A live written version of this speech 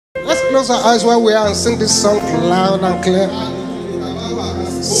close our eyes where we are and sing this song loud and clear.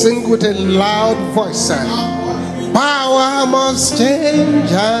 Sing with a loud voice. Power must change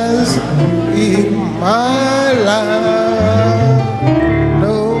hands in my life,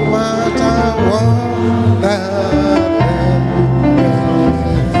 no matter what that.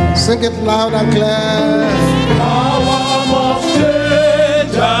 Sing it loud and clear. Power must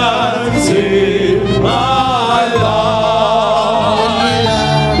change hands in my life,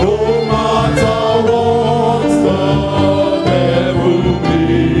 no matter what the devil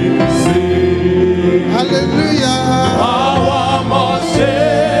may say. Hallelujah. Power must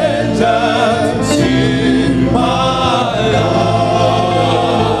change hands in my life,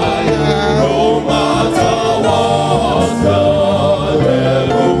 no matter what the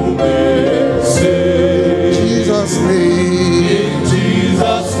devil may say. Jesus' name. In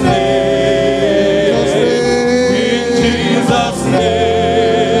Jesus' name. In Jesus'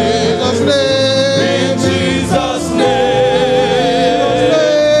 name. In Jesus' name.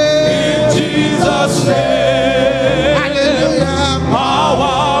 In Jesus' name. Hallelujah.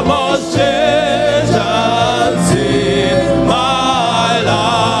 Power must change hands in my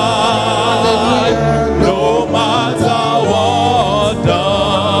life, no matter what the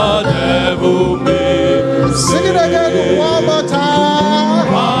devil may Sing it again one more time.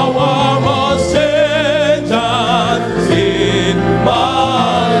 Power must change hands in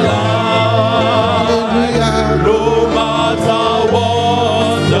my life, no matter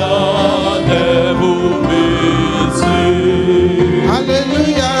what the devil may say.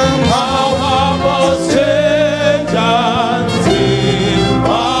 Hallelujah. Power must change hands in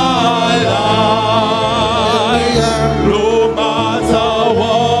my life, no matter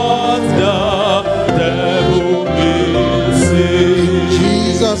what the devil may say.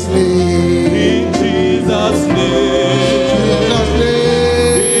 Jesus' name. In Jesus' name. Jesus'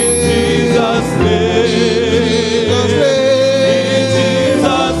 name. Jesus' name. Jesus' name.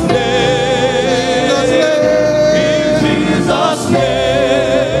 Jesus' name. Jesus'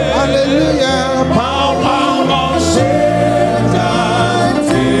 name. Hallelujah. Power must change hands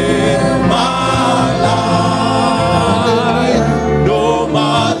in my life, no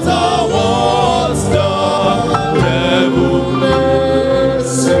matter what the devil may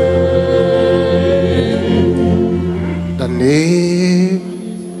say.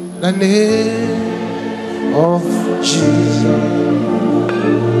 The name of Jesus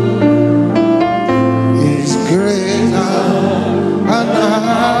is greater and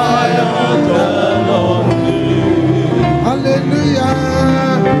higher than all names. Hallelujah.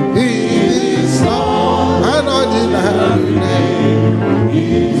 He is not an ordinary name.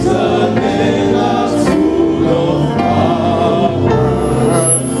 He's a name that's full of power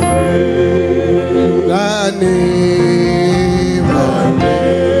and praise. The name of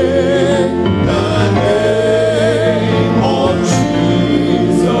The name of Jesus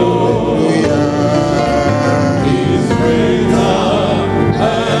is greater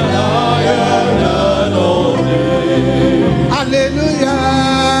and higher than all names. Hallelujah.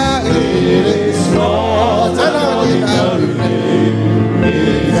 It is Not an ordinary name.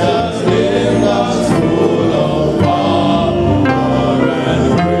 It's a name that's full of power and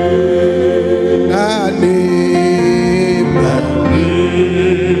praise. the name.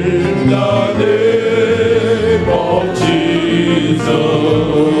 The name of Jesus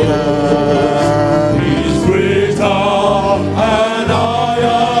is greater and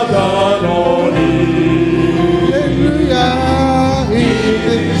higher than all names. Hallelujah. It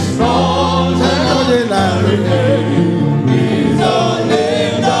is Not an ordinary name. It's a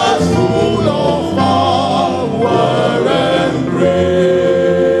name that's full of power and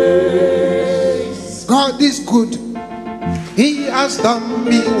grace. God is good. He has done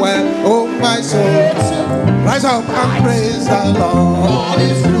me well. Oh, my soul, rise up and praise the Lord. God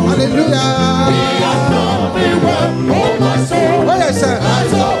is good. Hallelujah. He has done me well. Oh, my soul. Oh, yes, sir.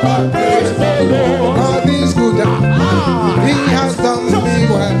 Rise up and praise the Lord. God is good. He has done me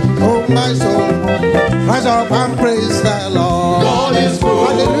well. Oh, my soul, rise up and praise the Lord. God is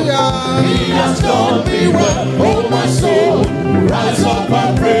good. Hallelujah. He has done me well. Oh, my soul. Rise up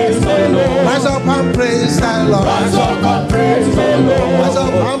and praise the Lord. Rise up and praise the Lord. Rise up and praise the Lord. Rise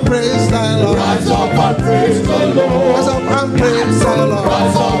up and praise the Lord. Rise up and praise the Lord. Rise up and praise the Lord.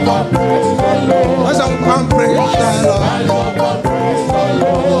 Rise up and praise the Lord. Rise up and praise the Lord. Rise up and praise the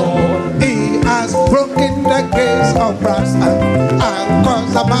Lord. He has broken the gates of brass and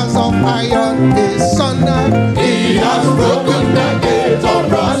caused the bars of iron is sundered. He has broken the gates of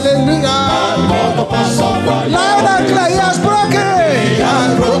brass. Hallelujah. And all the bars of iron. Loud and clear, he has broken. He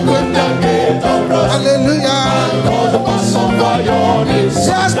has broken the gate of brass. Hallelujah. And all the bars of iron is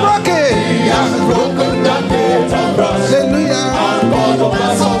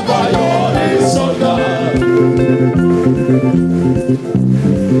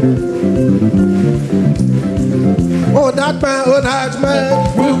man,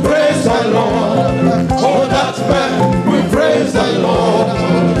 we praise the Lord. Oh, that man, we praise the Lord.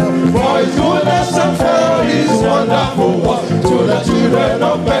 For his goodness and for his wonderful works to the children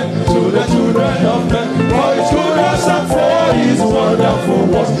of men, to the children of men. For his goodness and for his wonderful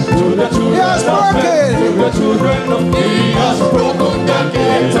works to the children of men, to the children of men. He has broken the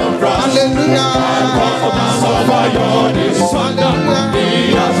gates of brass. Hallelujah. And caused the mass of iron is thunder.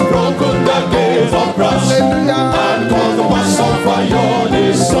 He has broken the gates of brass. Hallelujah. And caused the mass of iron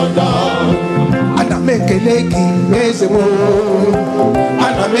is thunder. And I make a leggy, raise him.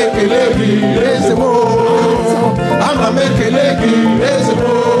 And I make a leggy, Raise him. and I make a leggy, raise him.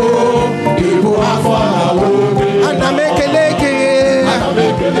 Ibu afana wobi. And I make a leggy. And I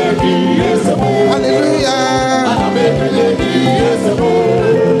make a leggy, raise him. Hallelujah. And I make a leggy, raise him.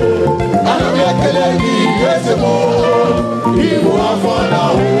 And I make a leggy, raise him. Ibu afana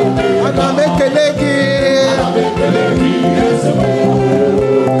wobi. And I make a leggy. And I make a leggy, raise him.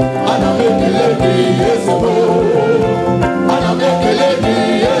 And I make a leggy, raise him. And I make a leggy,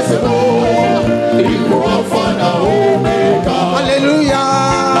 raise him. Ibu afana wobi. Hallelujah.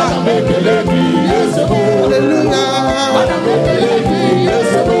 And I make a leggy, raise him. Hallelujah. And I make a leggy,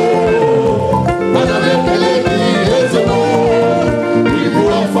 raise him. And I make a leggy, raise him. Ibu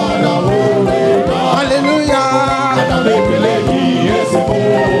afana wobi. Hallelujah. And I make a leggy, raise him.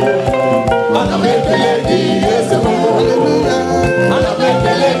 And I make a leggy, raise him. Hallelujah. And I make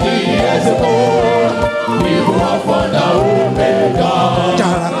a leggy, raise him. Ibu afana wobi.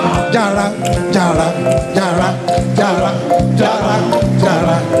 Jara, jara, jara, jara, jara, jara, jara,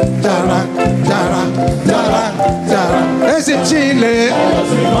 jara, jara, jara, jara. Es in Chile.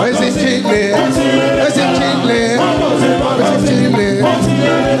 Es in Chile. Es in Chile. Es in Chile.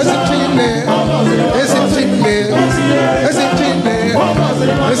 Es in Chile. Es in Chile. Es in Chile.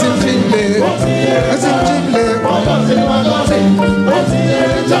 Es in Chile. Es in Chile.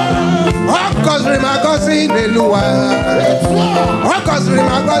 Ọkọ̀sìrì máa kọ́ sí ìlúwa. Ọkọ̀sìrì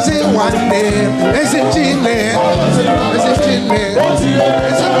máa kọ́ sí ìwádìí. Es in Chile. Es in Chile.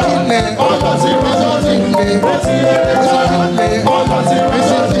 Es in Chile. Es in Chile.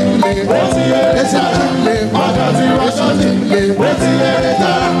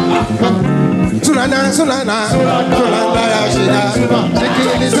 Sunana, sunana, sunana ya shida.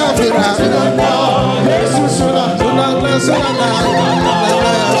 Sikili safira. Sunana, sunana, sunana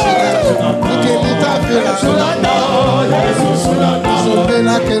ya shida. Sikili safira.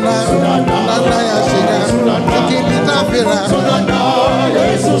 Sunana kena, sunana ya shida. Sikili safira.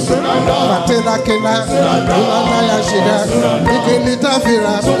 Matena kena, sunana ya shida. Sikili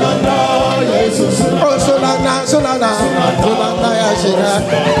safira. Oh, sunana, sunana, sunana ya shida.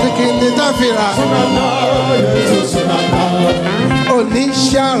 Sikili safira.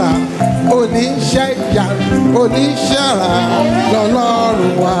 Oníṣàrà, oníṣẹ́ ìyanu, oníṣàrà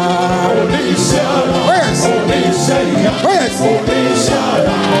lọ́lọ́run wa. Oníṣàrà, Yes. oníṣẹ́ ìyanu, Yes.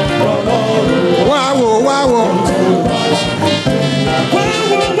 oníṣàrà lọ́lọ́run wa. Wá wò, wá wò.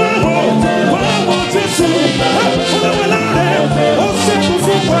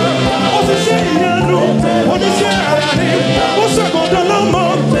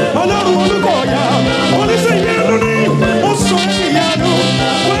 Ọlọ́run Olukoya, oníṣẹ́ ìyanu ni ó sọ ìyanu.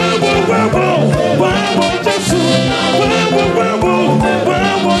 Wáwo Jésù,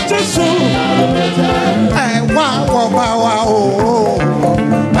 wáwo Jésù. Ẹ wá wọ̀ bá wa o.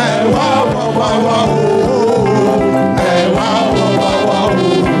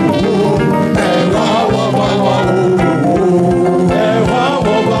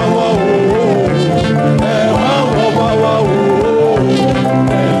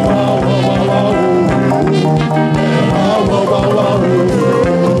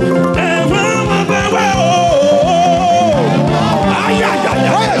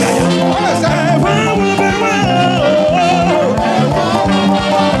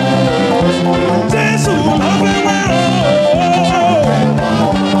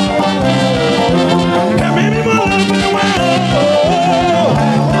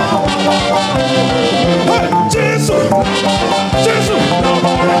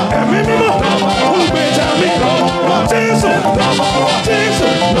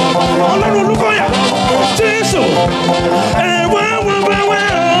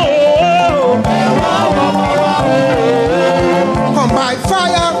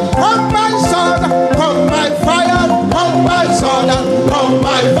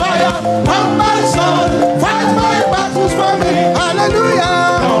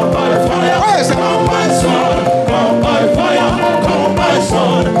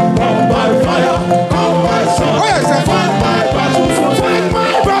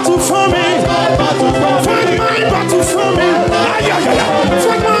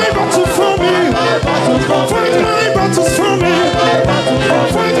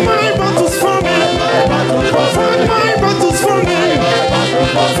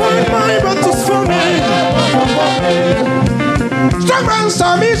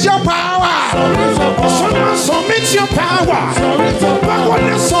 submit your power. Someone submit your power.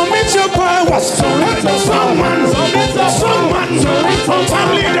 Submit your power. Someone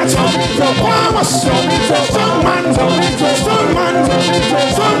family that power.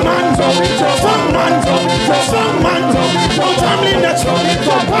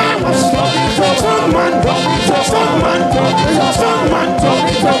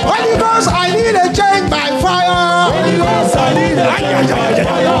 Holy Ghost, I need a change by fire. Holy Ghost, I need a change by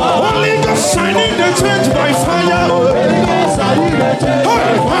fire. Holy Ghost, I need a change by fire. Holy Ghost, I need a change by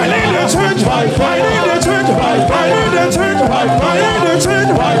fire. I need a change by fire. I need a change by fire. I need a change by fire. I need a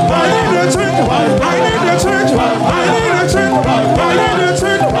change by fire. I need a change by fire. I need a change by fire. I need a change by fire. I need a change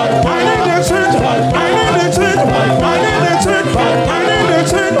by fire. I need a change by fire. I need a change by fire. I need a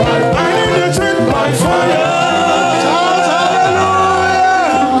change by fire. I need a change by fire.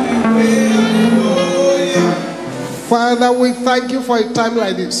 Father, we thank you for a time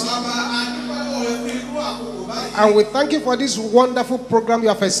like this. And we thank you for this wonderful program you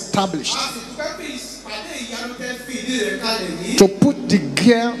have established to put the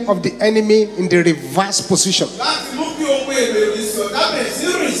gear of the enemy in the reverse position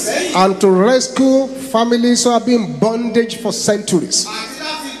and to rescue families who have been in bondage for centuries.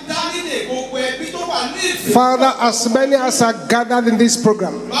 Father, as many as are gathered in this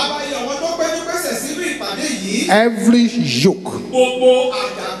program, every yoke,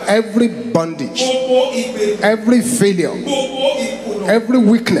 every bondage, every failure, every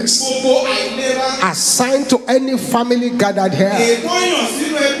weakness assigned to any family gathered here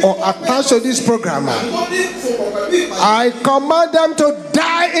or attached to this program, I command them to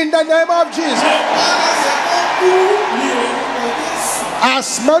die in the name of Jesus.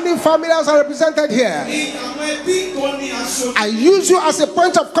 As many families are represented here, I use you as a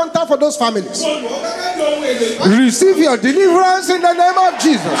point of contact for those families. Receive your deliverance in the name of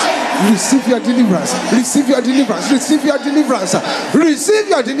Jesus. Receive your deliverance. Receive your deliverance. Receive your deliverance. Receive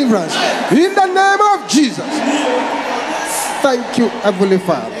your deliverance in the name of Jesus. Thank you, Heavenly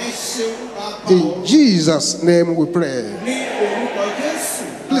Father. In Jesus' name we pray.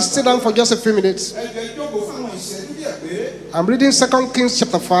 Please sit down for just a few minutes. I'm reading 2 Kings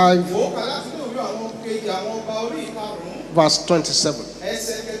chapter 5, verse 27.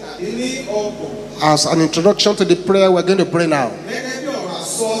 As an introduction to the prayer we're going to pray now. 2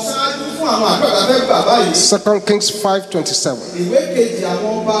 Kings 5:27.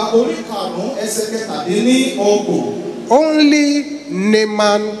 Only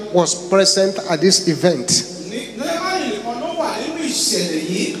Naaman was present at this event.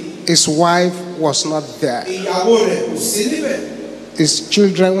 His wife was not there. His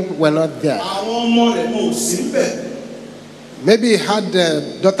children were not there. Maybe he had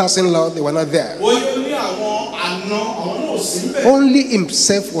daughters-in-law, they were not there. Only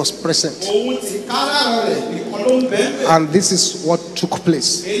himself was present. And this is what took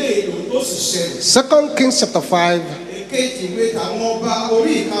place. 2 Kings chapter 5,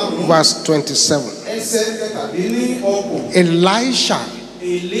 verse 27. Elisha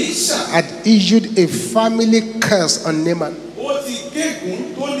had issued a family curse on Naaman.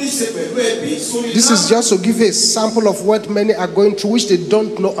 This is just to give a sample of what many are going through, which they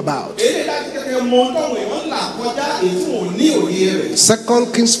don't know about. 2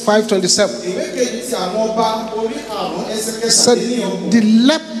 Kings 5:27 said, the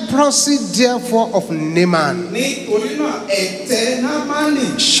leprosy therefore of Naaman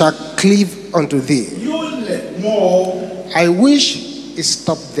shall cleave unto thee. I wish it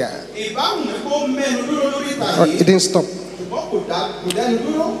stopped there. It didn't stop.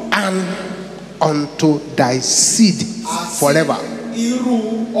 And unto thy seed forever.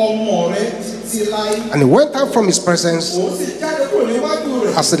 And he went out from his presence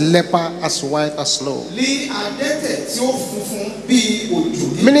as a leper, as white as snow.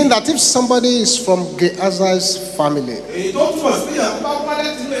 Meaning that if somebody is from Gehazi's family,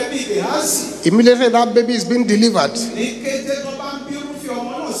 immediately that baby is being delivered,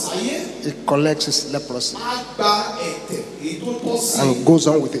 he collects his leprosy and goes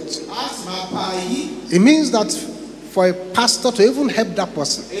on with it. It means that for a pastor to even help that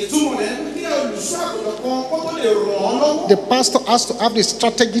person, the pastor has to have the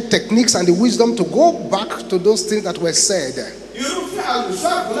strategy, techniques, and the wisdom to go back to those things that were said.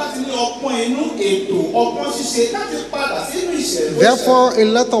 Therefore, a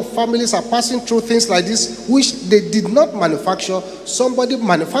lot of families are passing through things like this, which they did not manufacture. Somebody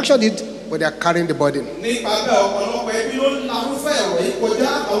manufactured it but they are carrying the burden.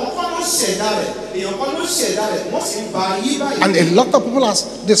 And a lot of people,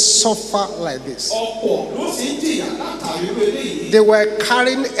 as they suffer like this, they were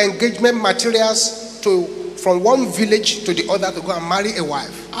carrying engagement materials from one village to the other to go and marry a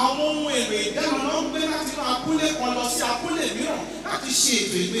wife. And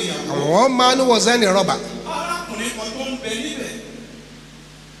one man who was then a robber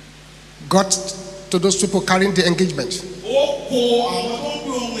got to those people carrying the engagement,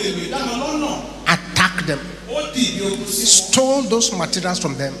 attacked them, stole those materials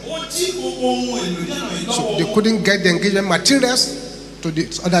from them, so they couldn't get the engagement materials to the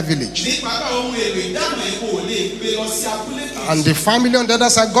other village. And the family on the other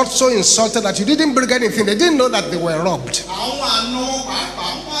side got so insulted that you didn't bring anything. They didn't know that they were robbed.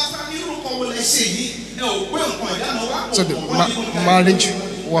 So the marriage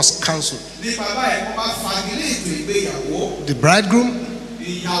was cancelled. The bridegroom,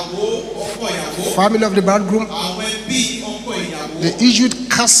 family of the bridegroom, they issued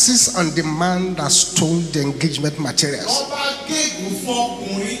curses on the man that stole the engagement materials.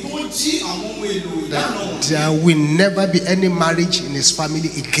 That there will never be any marriage in his family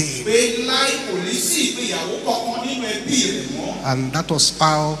again. And that was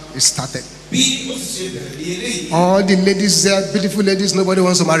how it started. All the ladies there, beautiful ladies, nobody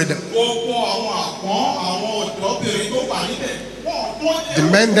wants to marry them. The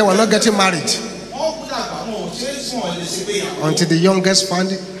men, they were not getting married until the youngest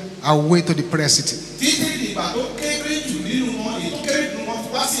found a way to the prayer city.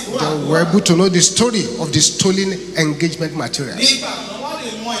 They were able to know the story of the stolen engagement materials.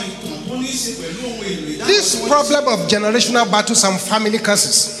 This problem of generational battles and family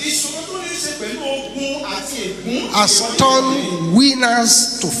curses has turned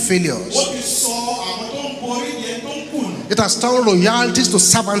winners to failures. It has turned royalties to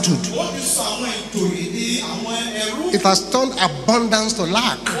servanthood. It has turned abundance to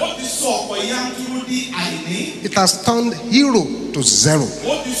lack. It has turned hero to zero.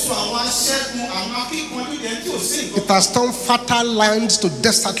 It has turned fertile lands to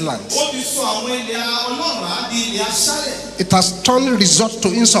desert lands. It has turned resort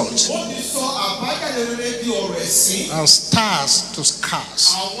to insult and stars to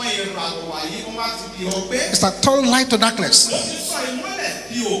scars. It has turned light to darkness,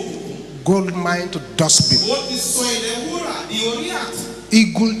 gold mine to dustbin,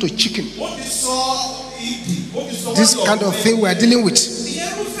 eagle to chicken. This kind of thing we are dealing with.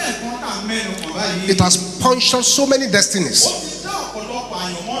 It has punctured so many destinies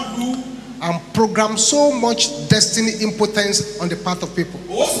and programmed so much destiny impotence on the part of people.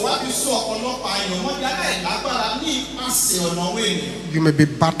 You may be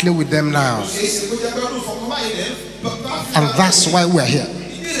battling with them now, and that's why we are here.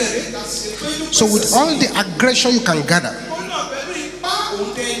 So with all the aggression you can gather,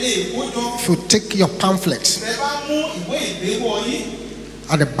 if you take your pamphlet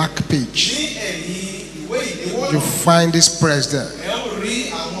at the back page, you find this press there.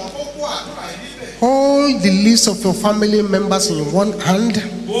 Hold the list of your family members in one hand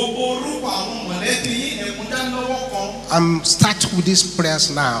and start with these prayers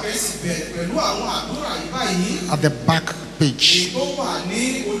now at the back page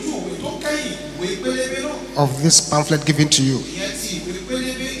of this pamphlet given to you.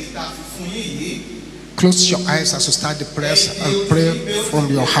 Close your eyes as you start the prayers and pray from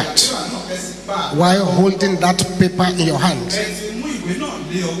your heart while holding that paper in your hand.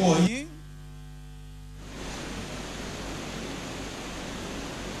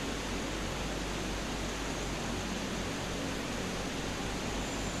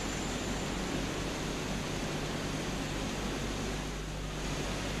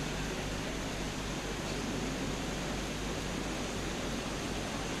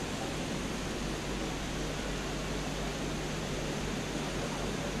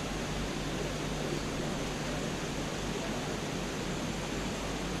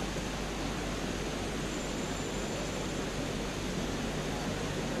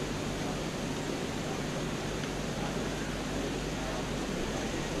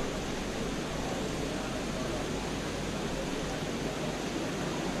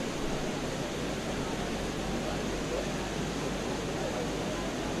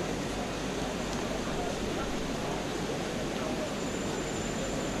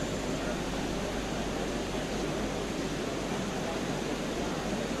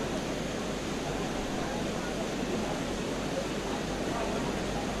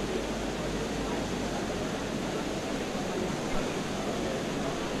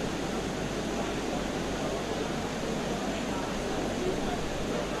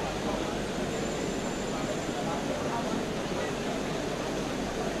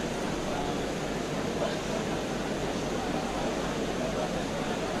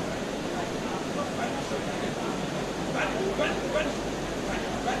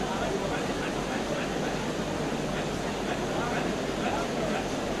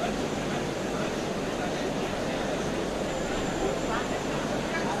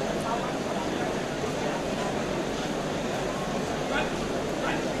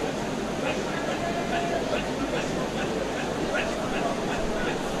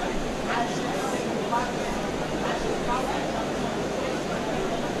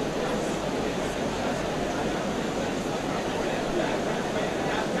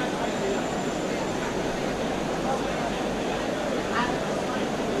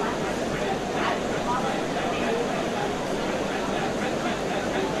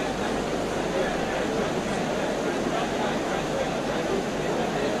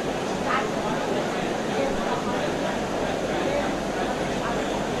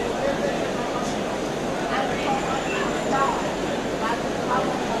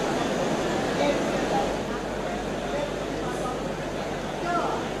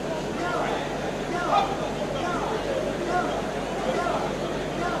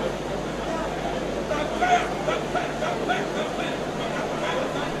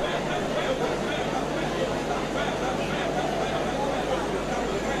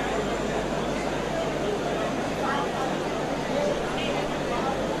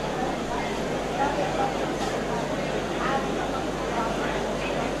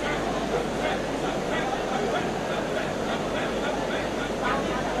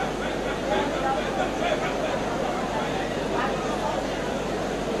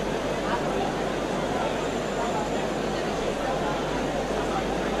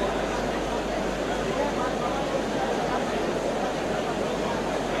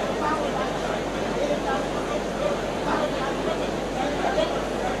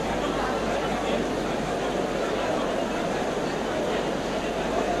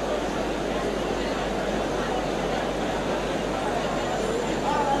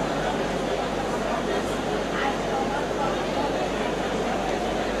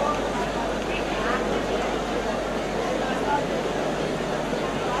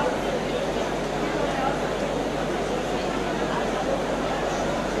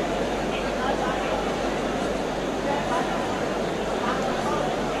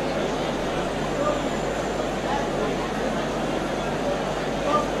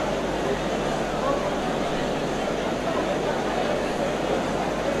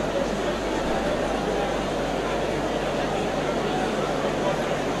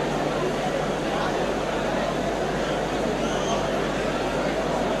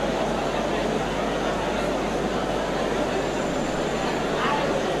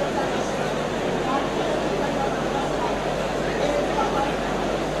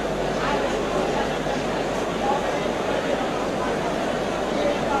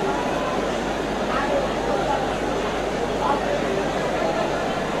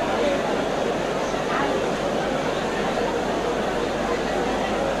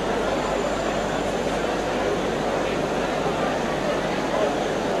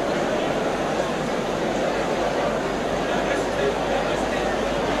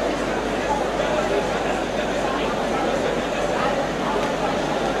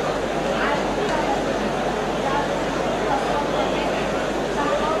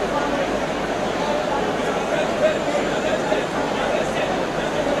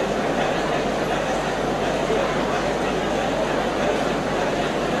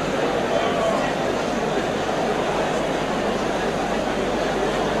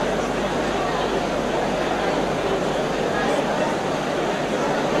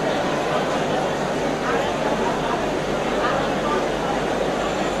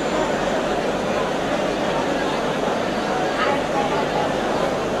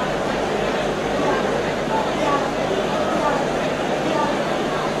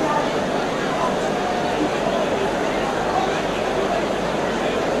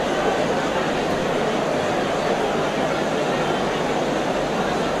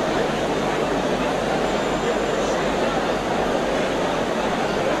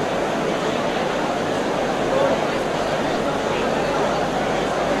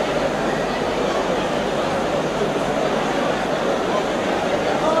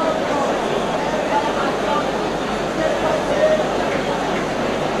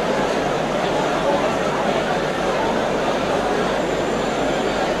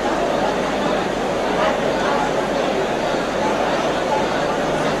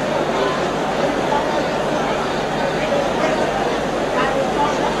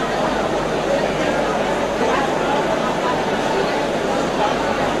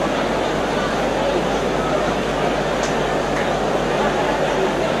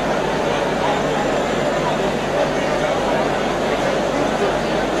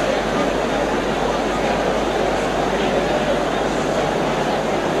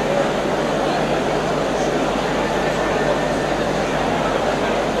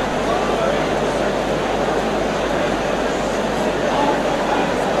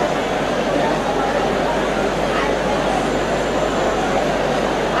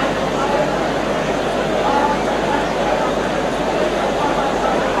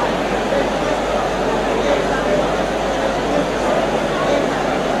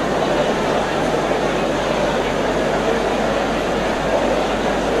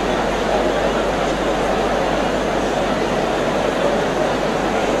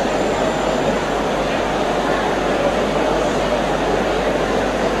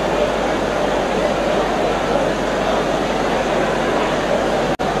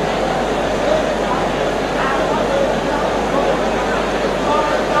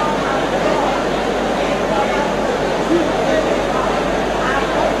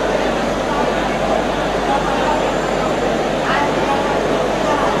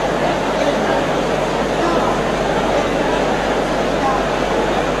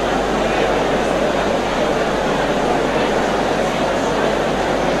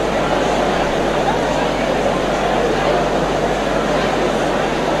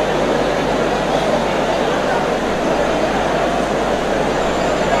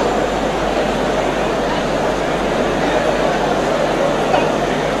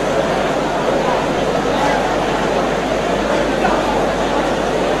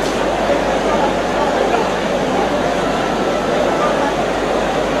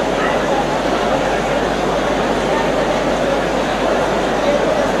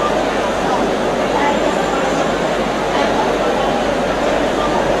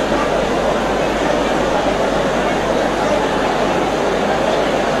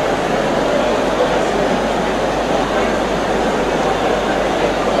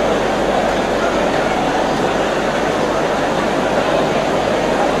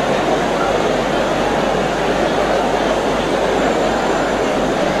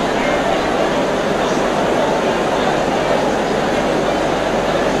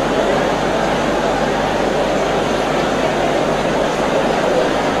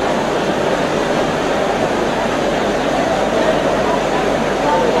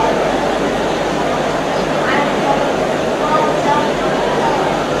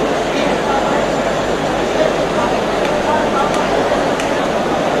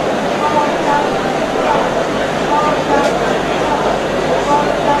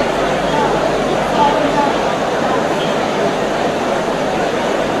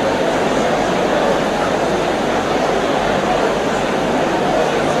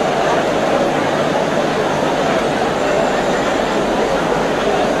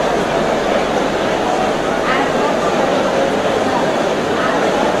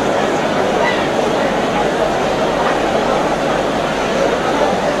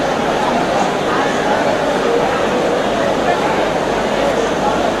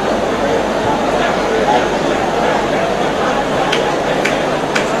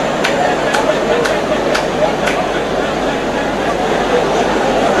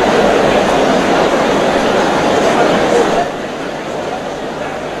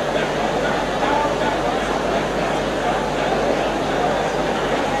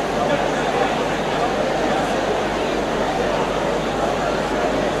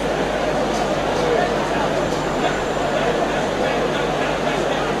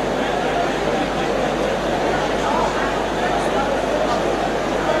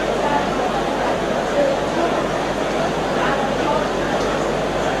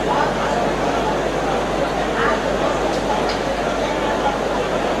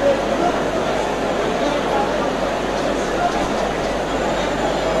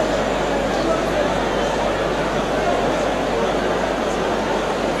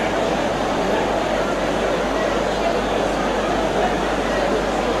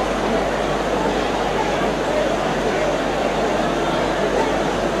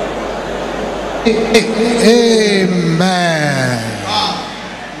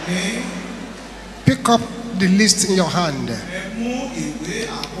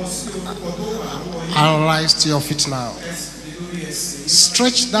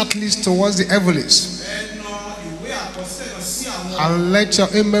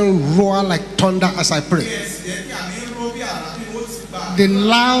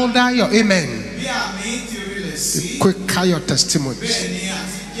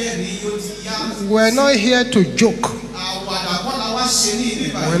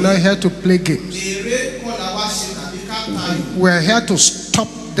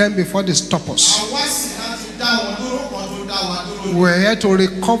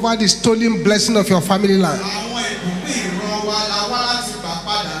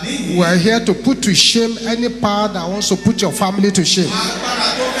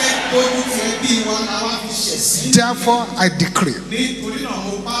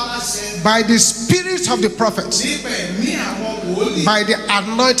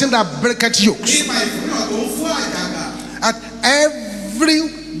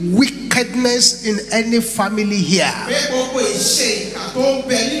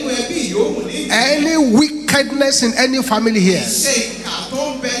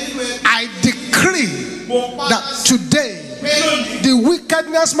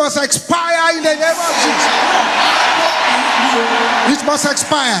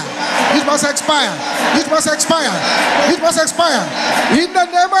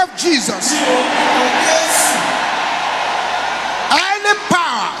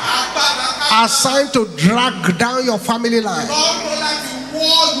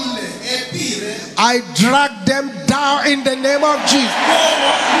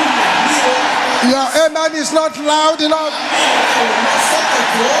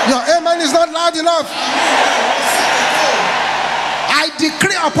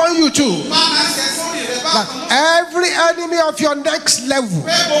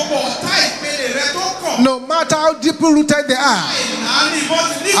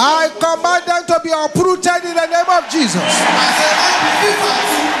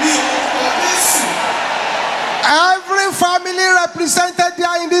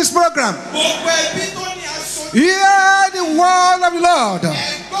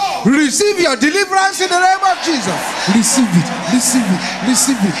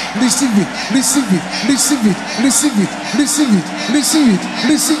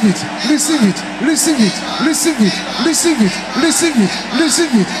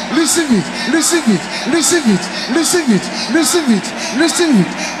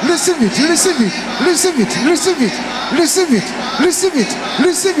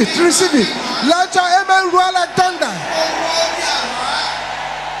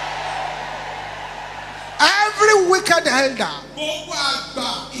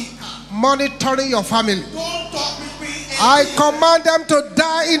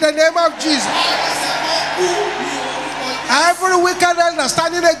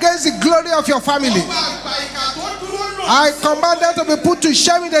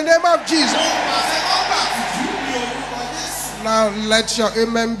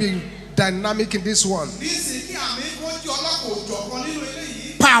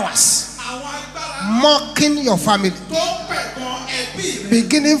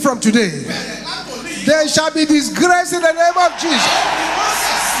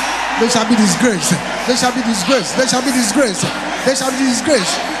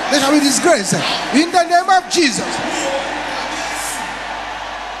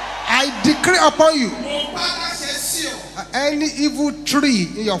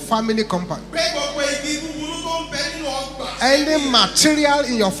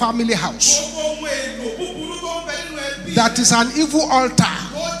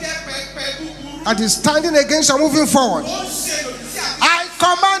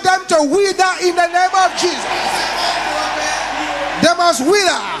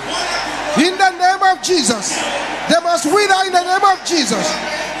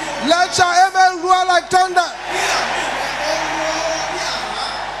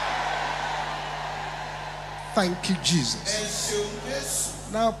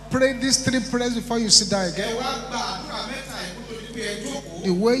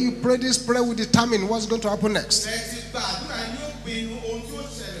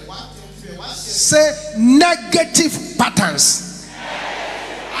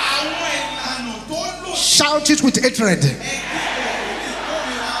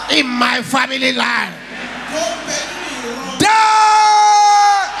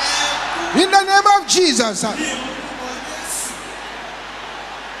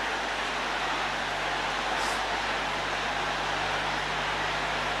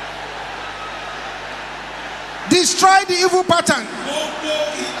 Destroy the evil pattern.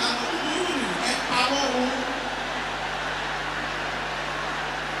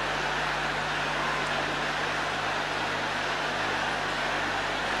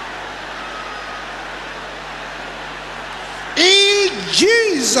 In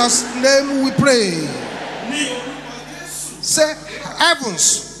Jesus' name we pray. Say,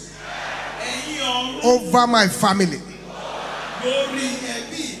 heavens over my family,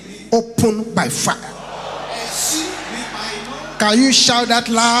 open by fire. Can you shout that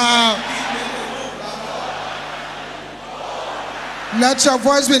loud? Let your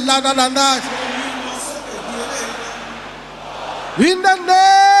voice be louder than that. In the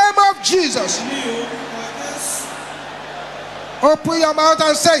name of Jesus. Open your mouth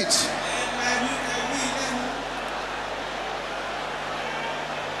and say it.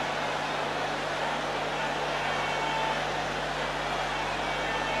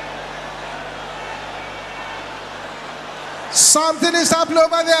 Something is happening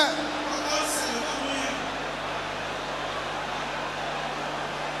over there.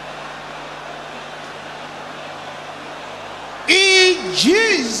 In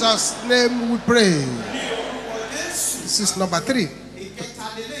Jesus' name we pray. This is number 3.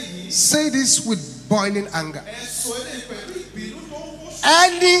 Say this with boiling anger.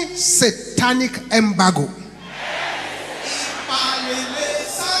 Any satanic embargo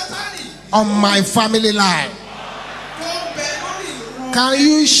on my family life. Can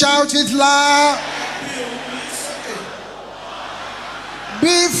you shout it loud?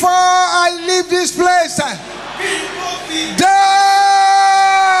 Before I leave this place, die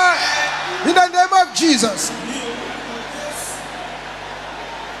in the name of Jesus.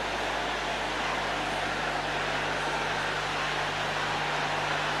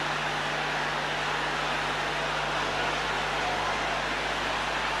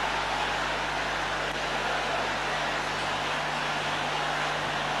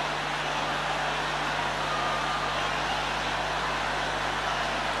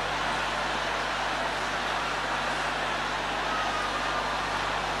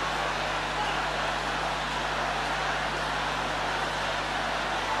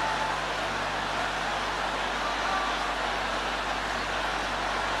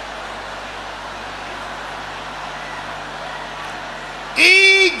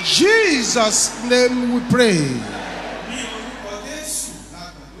 In Jesus' name we pray.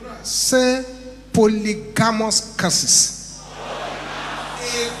 Say polygamous curses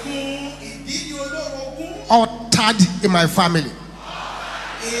uttered in my family.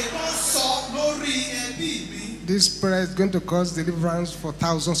 This prayer is going to cause deliverance for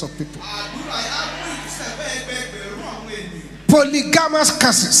thousands of people. Polygamous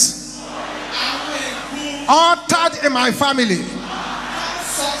curses uttered in my family.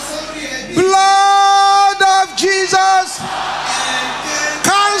 Blood of Jesus,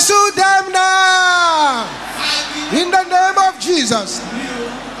 cancel them now in the name of Jesus.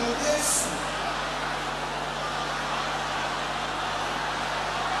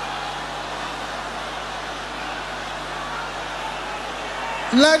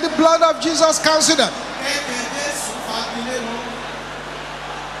 Let the blood of Jesus cancel them.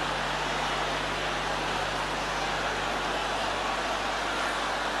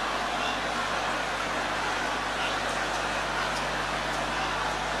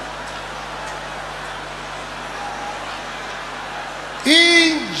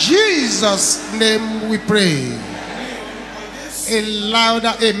 In Jesus' name we pray. A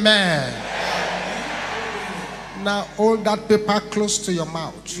louder amen. Now hold that paper close to your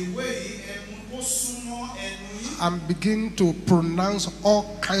mouth and begin to pronounce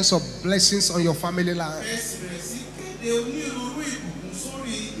all kinds of blessings on your family life.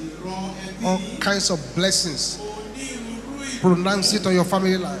 All kinds of blessings. Pronounce it on your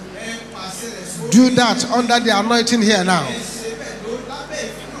family life. Do that under the anointing here now.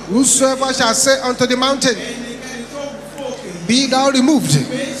 Whosoever shall say unto the mountain, be thou removed,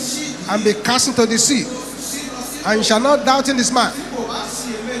 and be cast into the sea, and shall not doubt in his mind.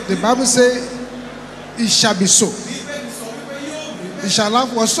 The Bible says, it shall be so. It shall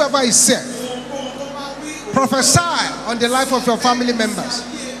have whatsoever is said. Prophesy on the life of your family members.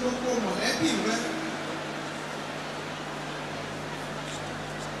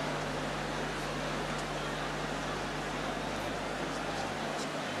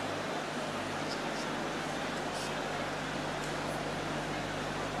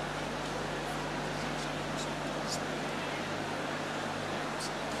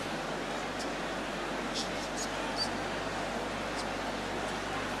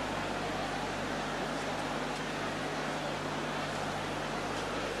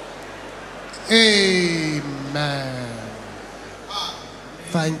 Amen. Amen.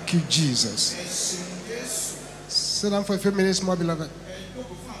 Thank you, Jesus. Sit down for a few minutes more, beloved.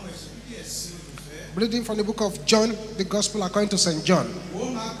 Reading from the book of John, the Gospel according to St. John.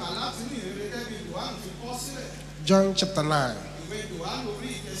 John chapter 9,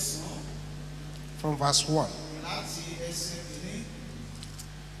 from verse 1.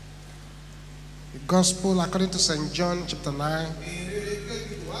 The Gospel according to St. John chapter 9,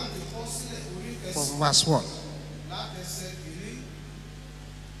 from verse 1.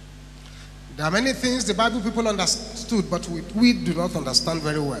 There are many things the Bible people understood, but we do not understand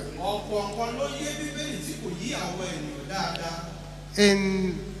very well.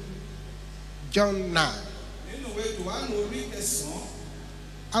 In John 9,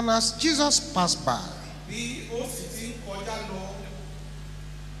 and as Jesus passed by, he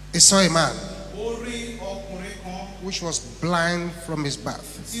saw a man which was blind from his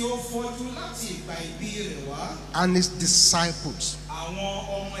birth, and his disciples,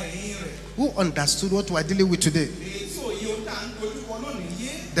 who understood what we are dealing with today,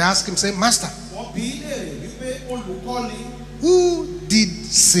 they asked him, saying, Master, who did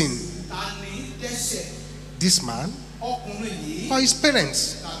sin, this man or his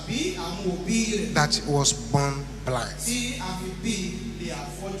parents, that he was born blind?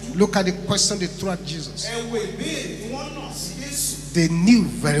 Look at the question they threw at Jesus. They knew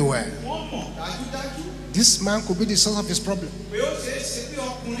very well this man could be the source of his problem.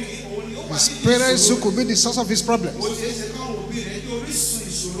 His parents who could be the source of his problems.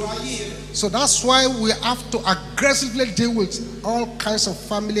 So that's why we have to aggressively deal with all kinds of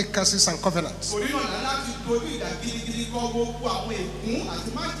family curses and covenants.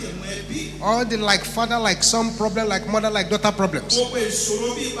 All the like father, like son problem, like mother, like daughter problems.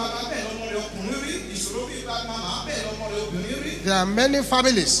 There are many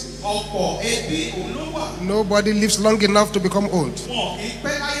families. Nobody lives long enough to become old.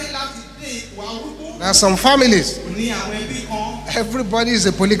 There are some families. Everybody is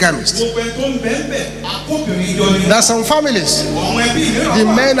a polygamist. There are some families. The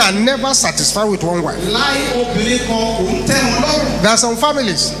men are never satisfied with one wife. There are some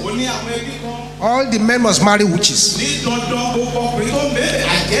families. All the men must marry witches. There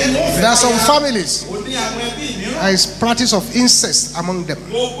are some families. There is practice of incest among them.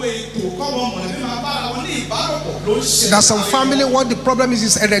 There are some family what the problem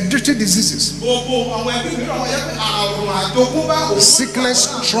is hereditary diseases. Sickness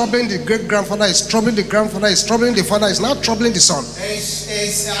troubling the great grandfather is troubling the grandfather, is troubling the father, is now troubling the son.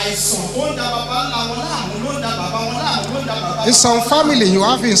 In some family you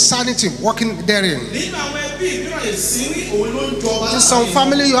have insanity walking therein. In some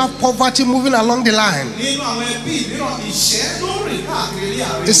family you have poverty moving along the line.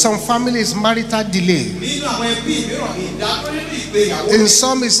 In some families marital delay. In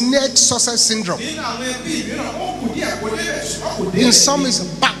some is near success syndrome. In some is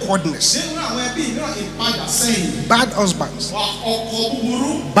backwardness. Bad husbands,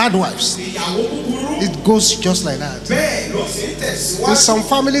 bad wives. It goes just like that. In some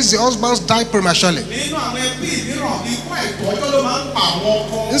families the husbands die prematurely.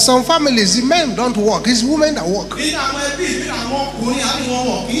 In some families the men don't work, it's women that work.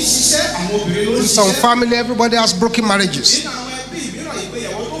 In some family everybody has broken marriages.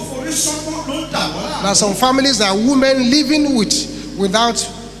 There are some families that are women living without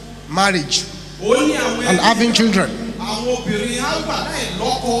marriage and having children.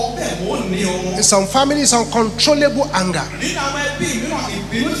 In some families, uncontrollable anger.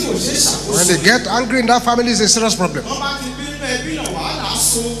 When they get angry in that family, it's a serious problem.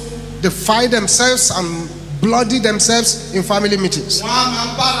 They fight themselves and bloody themselves in family meetings.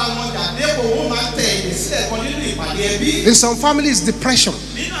 In some families, depression,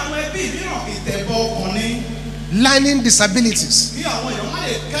 learning disabilities,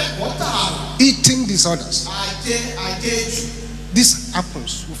 eating disorders. This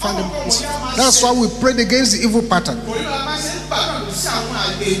happens. We find them. That's why we prayed against the evil pattern.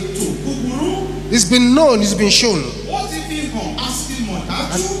 It's been known, it's been shown.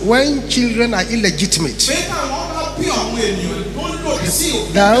 And when children are illegitimate,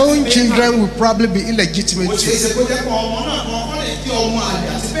 their own children will probably be illegitimate too.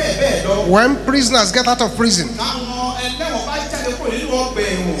 When prisoners get out of prison,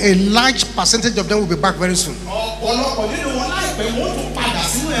 a large percentage of them will be back very soon.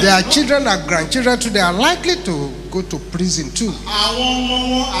 Their children and grandchildren too, they are likely to go to prison too.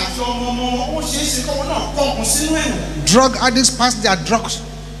 Drug addicts pass their drugs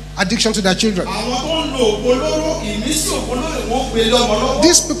addiction to their children.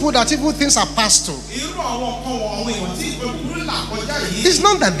 These people that evil things are passed to. It's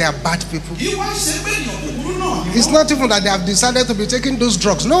not that they are bad people. It's not even that they have decided to be taking those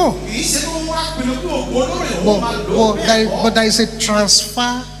drugs. No. But there is a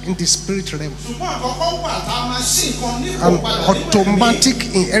transfer in the spirit realm. An automatic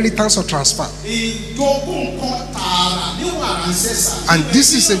inheritance or transfer. And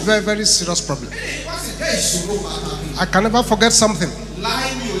this is a very, very serious problem. I can never forget something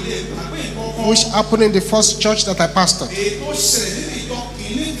which happened in the first church that I pastored.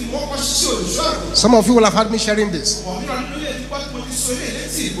 Some of you will have heard me sharing this.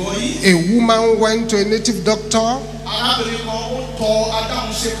 A woman went to a native doctor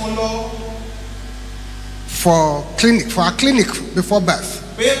for a clinic before birth.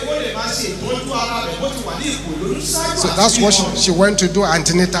 So that's what she went to do,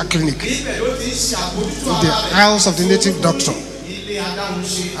 antenatal clinic in the house of the native doctor.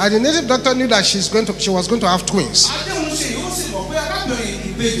 And the native doctor knew that she was going to have twins,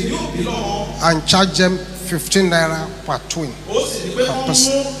 and charged them 15 naira per twin per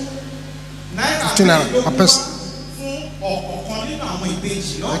person. 15 naira per person,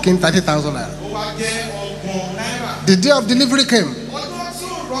 making 30,000 naira. The day of delivery came.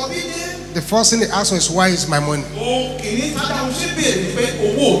 The first thing they asked was, why is my money?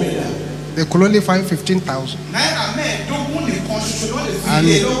 They could only find 15,000. And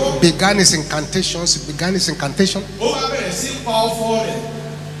he began his incantations.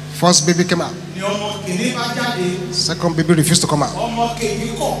 First baby came out. Second baby refused to come out.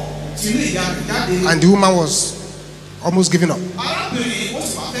 And the woman was almost giving up.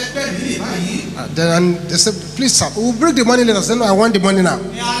 Then they said, please sir, we'll bring the money later. I said, no, I want the money now.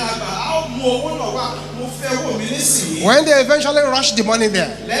 When they eventually rushed the money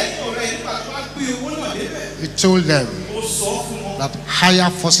there, he told them that higher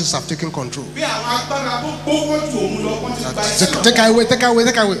forces have taken control. Take away.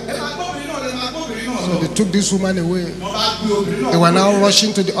 So they took this woman away. They were now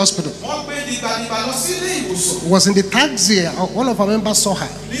rushing to the hospital. It was in the taxi. One of our members saw her.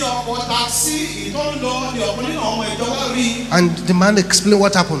 And the man explained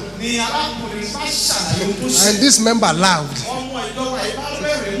what happened. And this member laughed.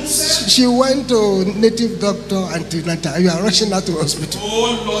 She went to native doctor and you are rushing her to hospital.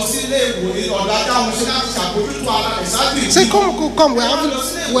 Say, come.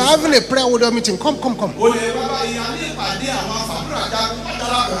 We're having a prayer with a meeting. Come.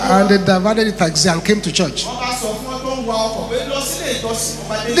 And they diverted the taxi and came to church.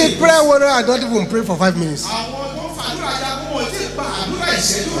 The prayer warrior had not even prayed for 5 minutes. And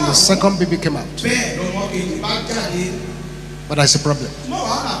the second baby came out. But there's a problem.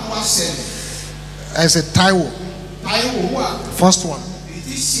 There's a Taiwo. First one,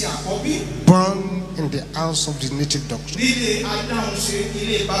 born in the house of the native doctor.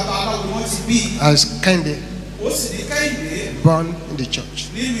 As Kende, born in the church.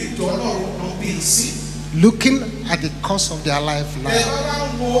 Looking at the course of their life now,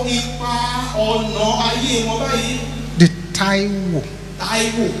 the Taiwo,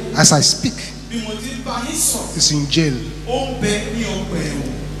 as I speak, is in jail.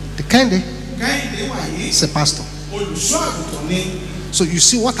 The Kende is a pastor. So you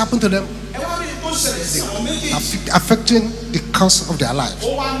see what happened to them? Affecting the course of their life.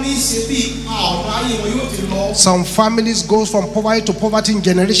 Some families go from poverty to poverty in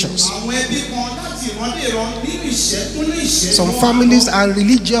generations. Some families are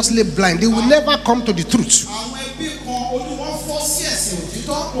religiously blind. They will never come to the truth.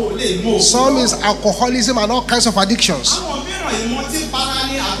 Some is alcoholism and all kinds of addictions.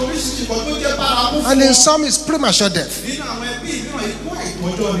 And in some is premature death.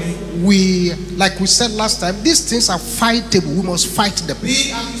 Like we said last time, these things are fightable. We must fight them.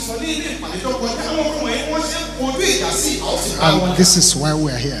 And this is why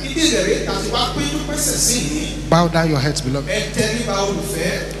we are here. Bow down your heads, beloved.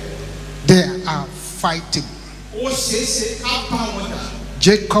 They are fightable.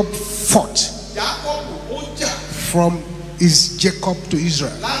 Jacob fought from Jacob to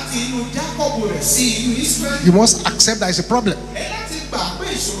Israel. You must accept that it's a problem.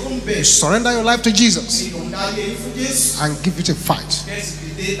 You surrender your life to Jesus and give it a fight.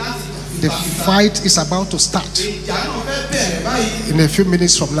 The fight is about to start in a few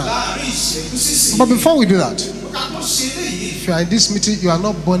minutes from now. But before we do that, if you are in this meeting, you are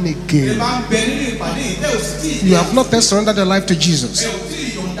not born again. You have not yet surrendered your life to Jesus.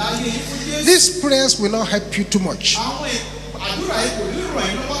 These prayers will not help you too much.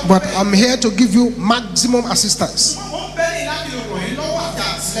 But I'm here to give you maximum assistance.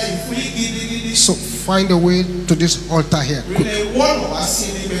 So find a way to this altar here.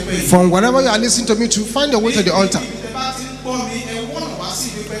 From wherever you are listening to me to, find a way to the altar.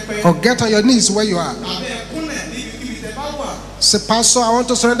 Or get on your knees where you are. Say, Pastor, I want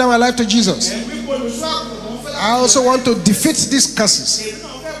to surrender my life to Jesus. I also want to defeat these curses.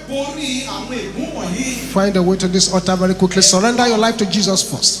 Find a way to this altar very quickly. Surrender your life to Jesus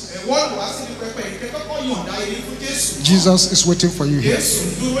first. Jesus is waiting for you here.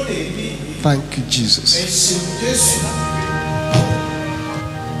 Thank you, Jesus.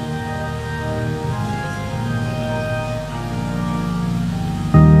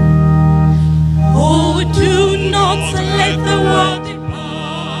 Oh, do not let the world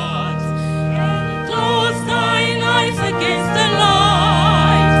depart and close thine eyes against the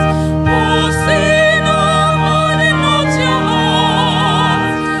light. Oh, sinner, harden not your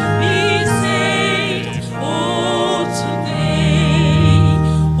heart. Be saved, oh, today.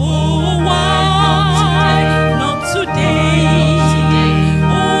 Oh, why not today?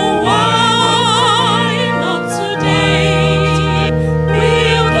 Oh, why not today?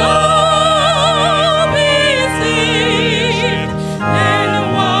 Will thou be saved? And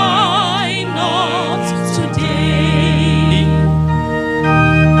why not today?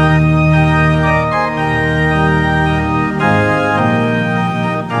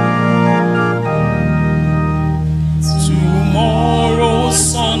 Tomorrow's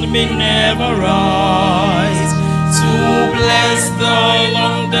sun may never rise to bless the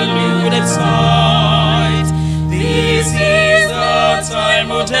long deluded sight. This is the time,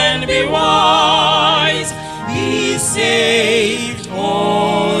 O then be wise. Be saved,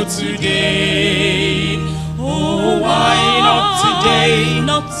 oh, today. Oh, why not today?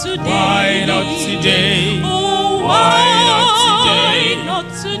 Not today. Why not today? Oh, why not today? Not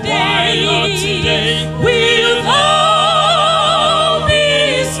today. Why not today? Will thou be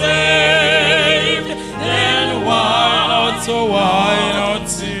saved? Then why not? So why not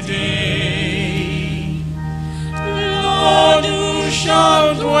today? Lord, who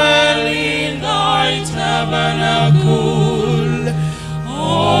shall dwell in thy tabernacle?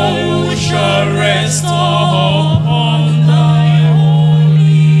 All who shall rest upon thy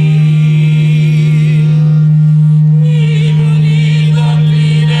holy hill. Even he that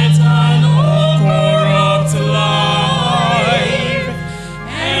leadeth an corrupt life,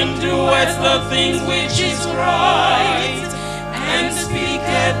 and doeth the things which is right, and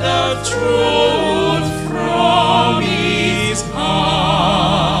speaketh the truth from his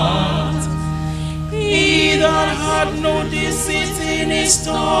heart. He that had no deceit in his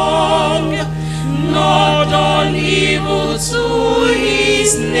tongue, nor done evil to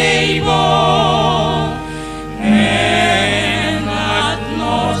his neighbor, and hath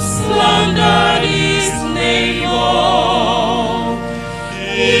not slandered his neighbor.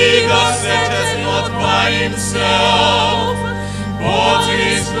 He that setteth not by himself, but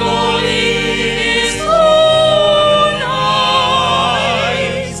his glory in his own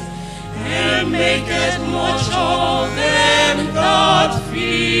eyes, and maketh much of them that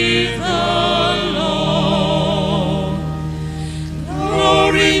fear the Lord.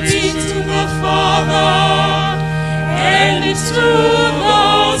 Glory be to the Father, and to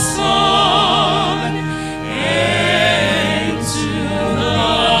the Son, and to the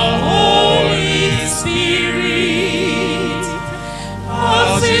Holy Spirit,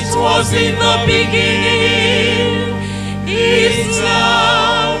 as it was in the beginning, is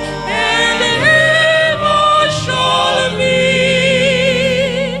now, and ever shall be,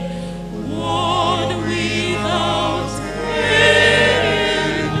 world without end.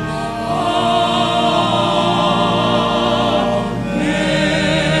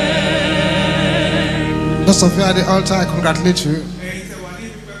 Amen. Those of you at the altar, I congratulate you.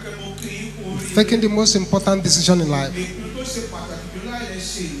 Taking the most important decision in life.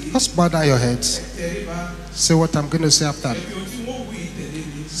 Just bow down your heads. Say what I'm going to say after.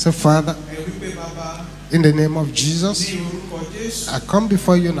 Say, Father, in the name of Jesus, I come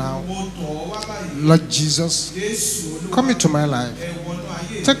before you now. Lord Jesus, come into my life.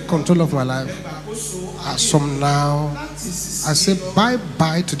 Take control of my life. As from now, I say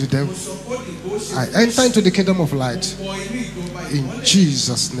bye-bye to the devil. I enter into the kingdom of light. In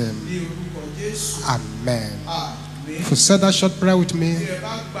Jesus' name. Amen. If you said that short prayer with me,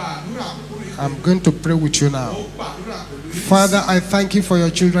 I'm going to pray with you now. Father, I thank you for your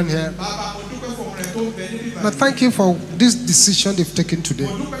children here. But thank you for this decision they've taken today.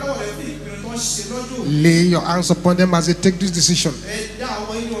 Lay your hands upon them as they take this decision.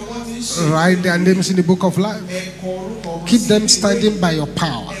 Write their names in the book of life. Keep them standing by your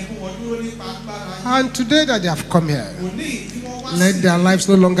power. And today that they have come here, let their lives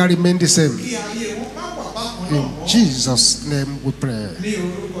no longer remain the same. In Jesus' name we pray.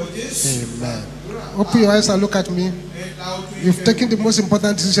 Amen. Open your eyes and look at me. You've taken the most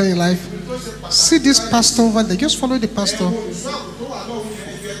important decision in life. See this pastor over there. Just follow the pastor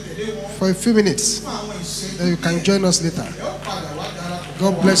for a few minutes. Then you can join us later.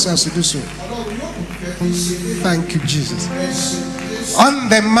 God bless you as you do so. Thank you, Jesus. On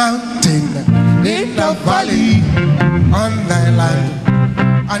the mountain, in the valley, on the land,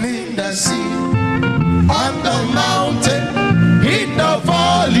 and in the sea. On the mountain, in the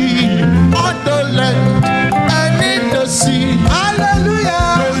valley, on the land, and in the sea.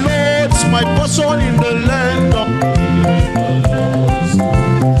 Hallelujah. The Lord's my portion in the land of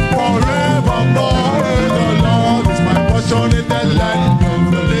forevermore. The Lord is my portion in the land of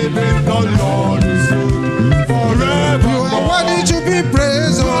the living. The Lord is forevermore. You are worthy to be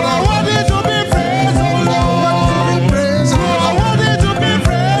praised. You are worthy to be praised, O Lord. You are worthy to be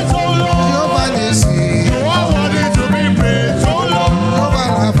praised, O Lord. Jehovah Nissi. You are worthy to be praised, O Lord. You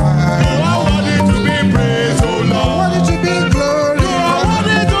are worthy to be praised, O Lord. Worthy to be glorified. You are worthy to be glorified.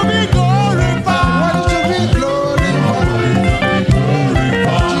 Worthy to be glorified.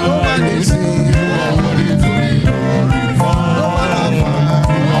 Jehovah Nissi. You are worthy to be glorified.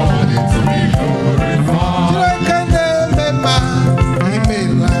 You are worthy to be glorified.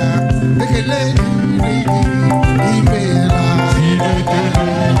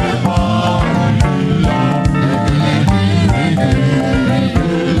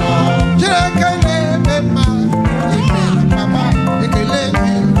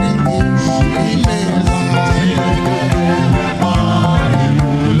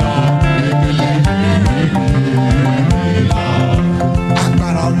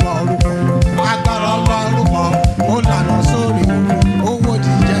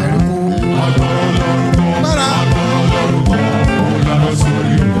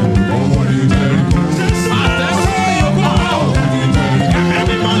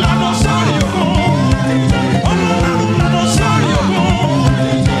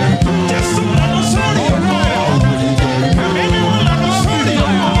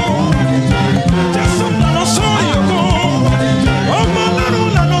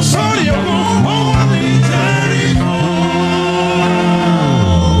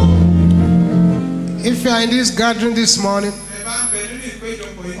 If you are in this gathering this morning,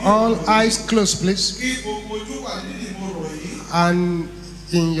 all eyes closed, please, and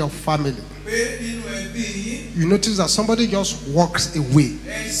in your family, you notice that somebody just walks away,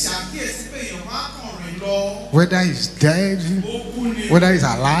 whether he's dead, whether he's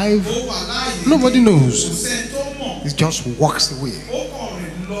alive, nobody knows. He just walks away.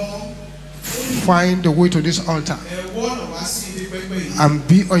 Find the way to this altar and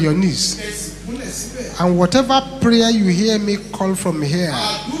be on your knees. And whatever prayer you hear me call from here,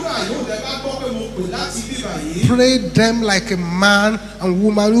 pray them like a man and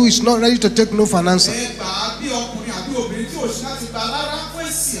woman who is not ready to take no for an answer.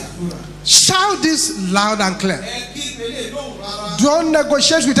 Shout this loud and clear. Don't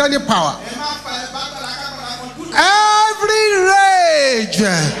negotiate with any power. Every rage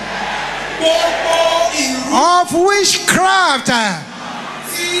of witchcraft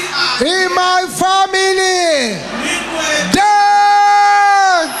in my family,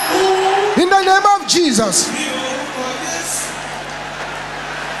 death in the name of Jesus.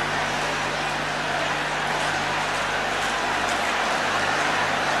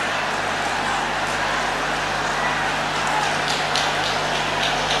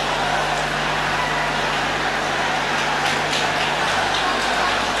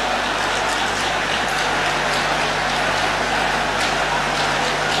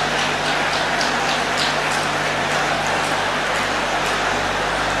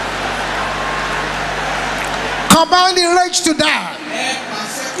 Command the rage to die.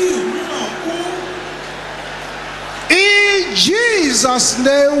 In Jesus'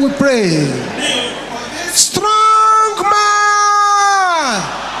 name we pray. Strong man,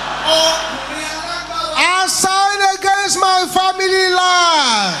 assigned against my family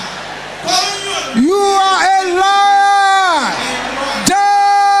life, you are a liar.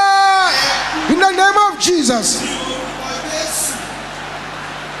 Die in the name of Jesus.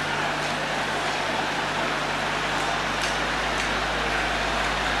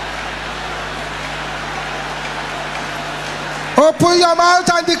 Open your mouth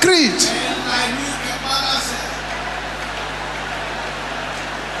and decree it.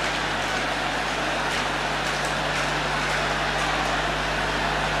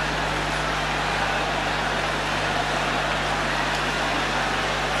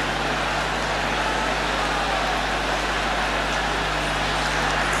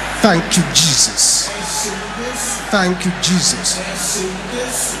 Thank you, Jesus. Thank you, Jesus.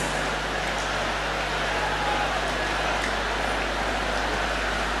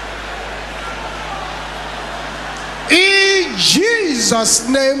 In Jesus'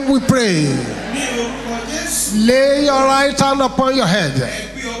 name we pray. Lay your right hand upon your head.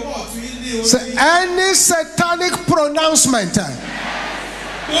 Say, any satanic pronouncement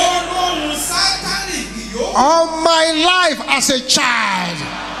on my life as a child,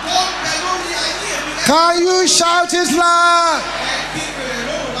 can you shout it loud?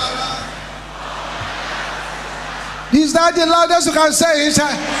 Is that the loudest you can say it?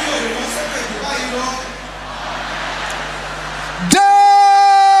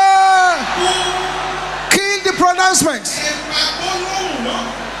 Kill the pronouncements.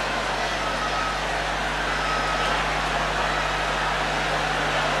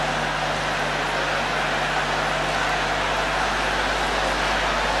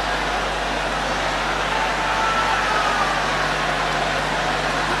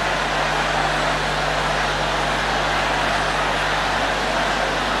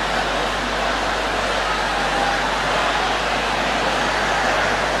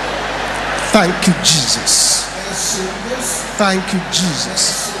 Thank you, Jesus. Thank you,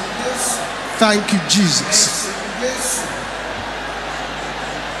 Jesus. Thank you, Jesus.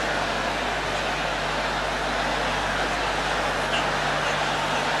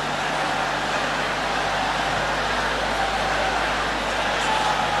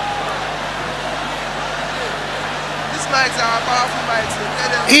 These mics are powerful mics.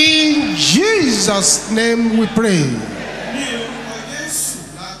 In Jesus' name we pray.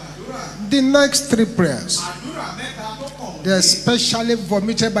 The next three prayers, they are specially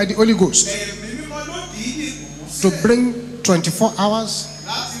vomited by the Holy Ghost to bring 24 hours,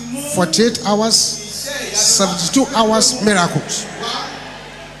 48 hours, 72 hours miracles.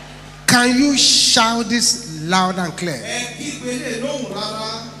 Can you shout this loud and clear?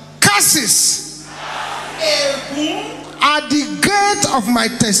 Curses at the gate of my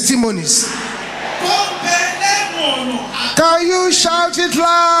testimonies. Can you shout it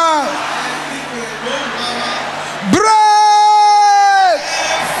loud? Break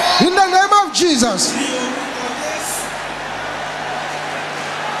in the name of Jesus.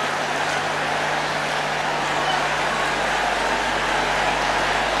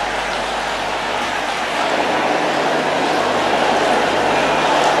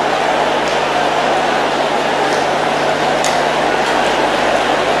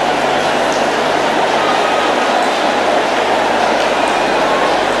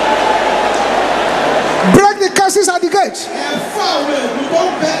 Curses at the gate.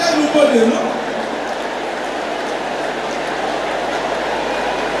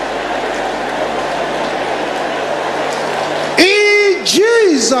 In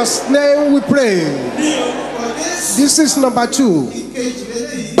Jesus' name we pray. This is number 2.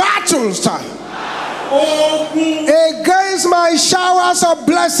 Battle time against my showers of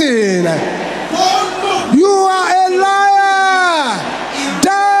blessing. You are a liar.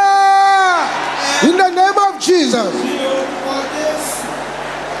 Die in the name of Jesus.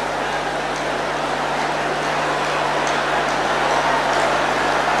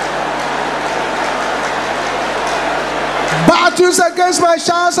 Battles against my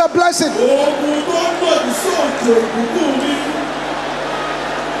showers of blessing.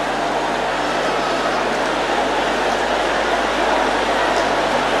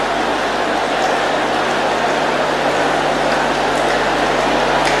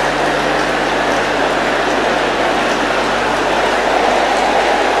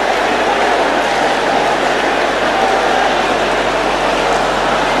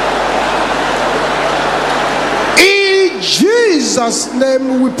 Jesus'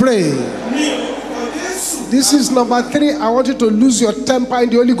 name we pray. This is number 3. I want you to lose your temper in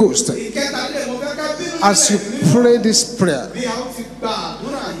the Holy Ghost as you pray this prayer.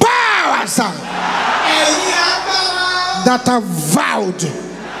 Powers that have vowed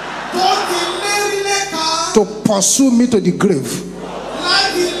to pursue me to the grave.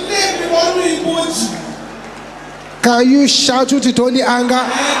 Can you shout with holy anger?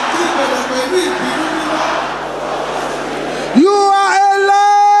 You are a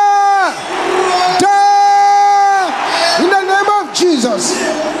liar. Die in the name of Jesus.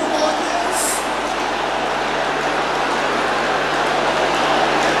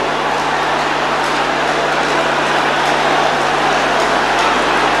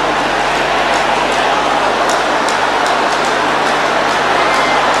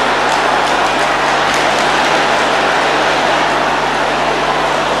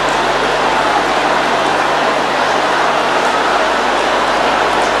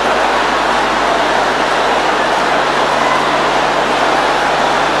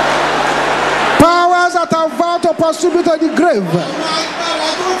 lost you to the grave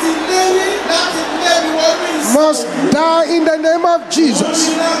must die in the name of Jesus.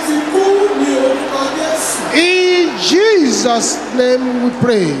 In Jesus' name we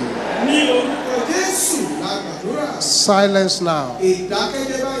pray. Silence now.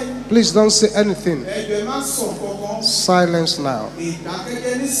 Please don't say anything. Silence now.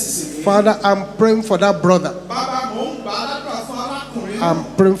 Father, I'm praying for that brother.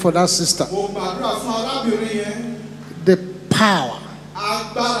 I'm praying for that sister. The power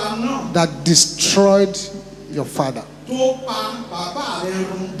that destroyed your father.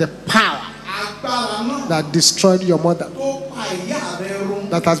 The power that destroyed your mother.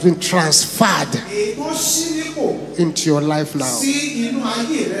 That has been transferred into your life now.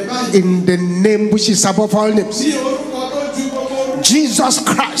 In the name which is above all names. Jesus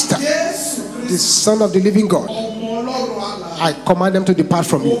Christ, the Son of the living God. I command them to depart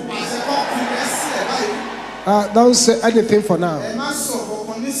from you. Don't say anything for now.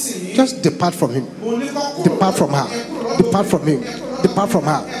 Just depart from him. Depart from her. Depart from him. Depart from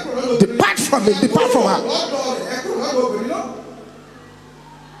her. Depart from him. Depart from her.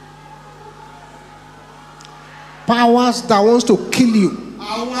 Powers that wants to kill you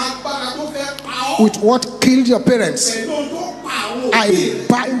with what killed your parents, I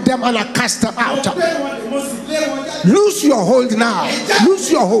bind them and I cast them out. Lose your hold now.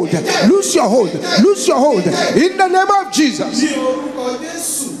 Lose your hold. Lose your hold. Lose your hold. In the name of Jesus.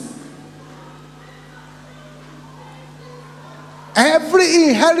 Every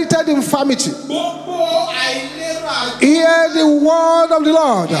inherited infirmity, hear the word of the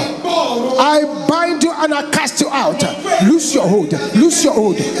Lord. I bind you and I cast you out. Lose your hold. Lose your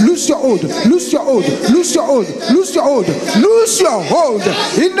hold. Lose your hold. Lose your hold. Lose your hold. Lose your hold. Lose your hold.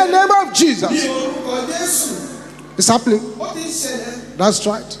 In the name of Jesus. It's happening. That's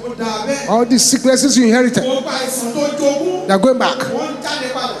right. All these sicknesses you inherited, they're going back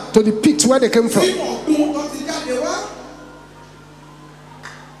to the pit where they came from.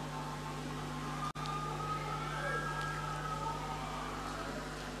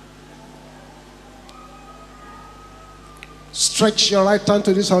 Stretch your right hand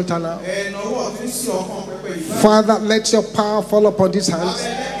to this altar now. Father, let your power fall upon these hands.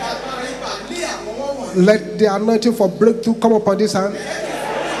 Let the anointing for breakthrough come upon this hand.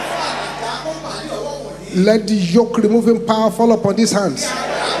 Let the yoke removing power fall upon these hands.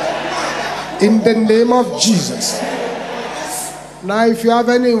 In the name of Jesus. Now, if you have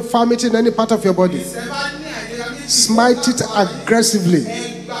any infirmity in any part of your body, smite it aggressively,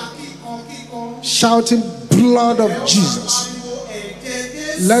 shouting, blood of Jesus.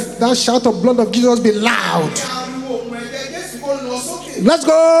 Let that shout of blood of Jesus be loud. Let's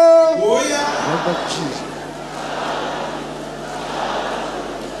go. Blood of Jesus.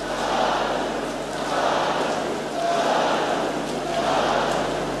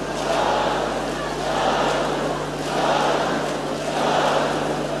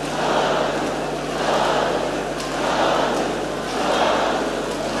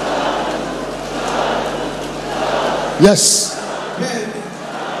 Yes.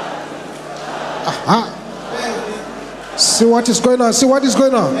 Aha. See what is going on. See what is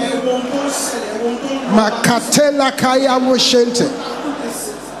going on. Makatela kaya moshente.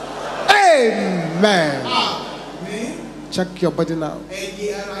 Amen. Check your body now.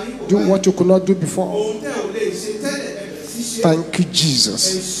 Do what you could not do before. Thank you,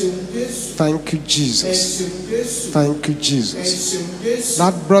 Jesus. Thank you, Jesus. Thank you, Jesus.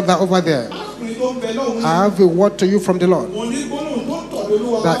 That brother over there, I have a word to you from the Lord.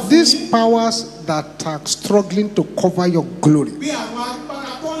 That these powers that are struggling to cover your glory,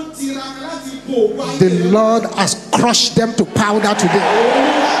 the Lord has crushed them to powder today.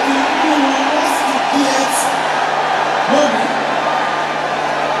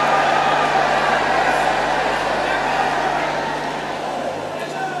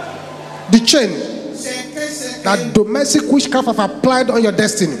 The chain that domestic witchcraft have applied on your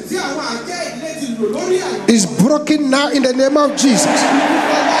destiny is broken now in the name of Jesus.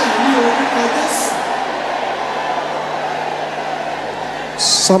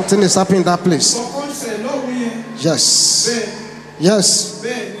 Something is happening in that place. Yes. Yes.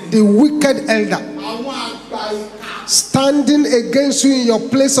 The wicked elder standing against you in your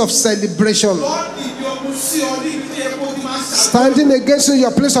place of celebration, standing against you in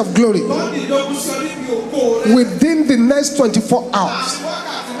your place of glory, within the next 24 hours,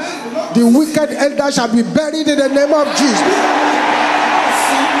 the wicked elder shall be buried in the name of Jesus.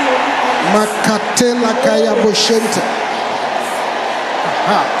 Makatela kaya boshente.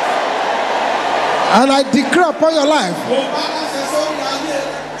 And I declare upon your life,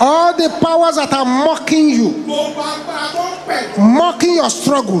 all the powers that are mocking you, mocking your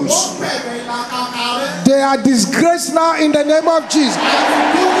struggles, they are disgraced now in the name of Jesus.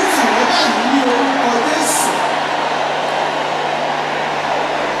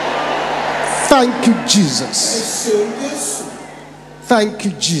 Thank you, Jesus. Thank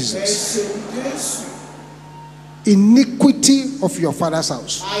you, Jesus. Iniquity of your father's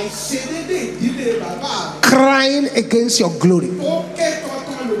house, crying against your glory,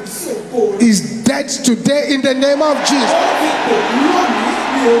 is dead today in the name of Jesus.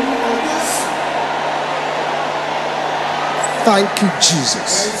 Thank you,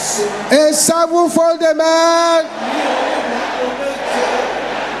 Jesus. A sevenfold amen.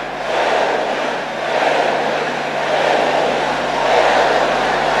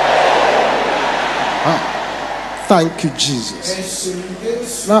 Thank you,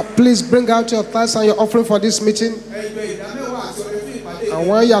 Jesus. Now, please bring out your tithes and your offering for this meeting. And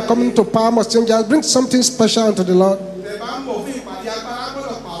when you are coming to Power Must Change, bring something special unto the Lord.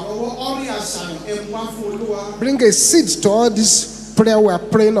 Bring a seed to all this prayer we are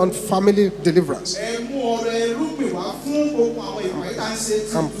praying on family deliverance. And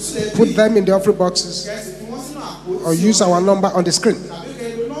put them in the offering boxes. Or use our number on the screen.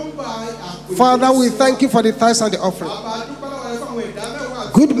 Father, we thank you for the tithes and the offering.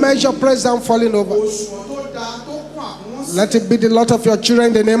 Good measure, pressed down, falling over. Let it be the lot of your children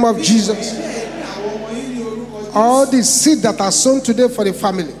in the name of Jesus. All the seed that are sown today for the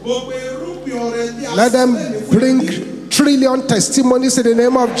family, let them bring trillion testimonies in the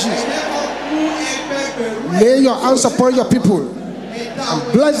name of Jesus. Lay your hands upon your people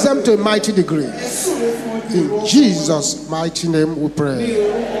and bless them to a mighty degree. In Jesus' mighty name we pray.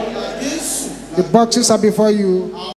 The boxes are before you.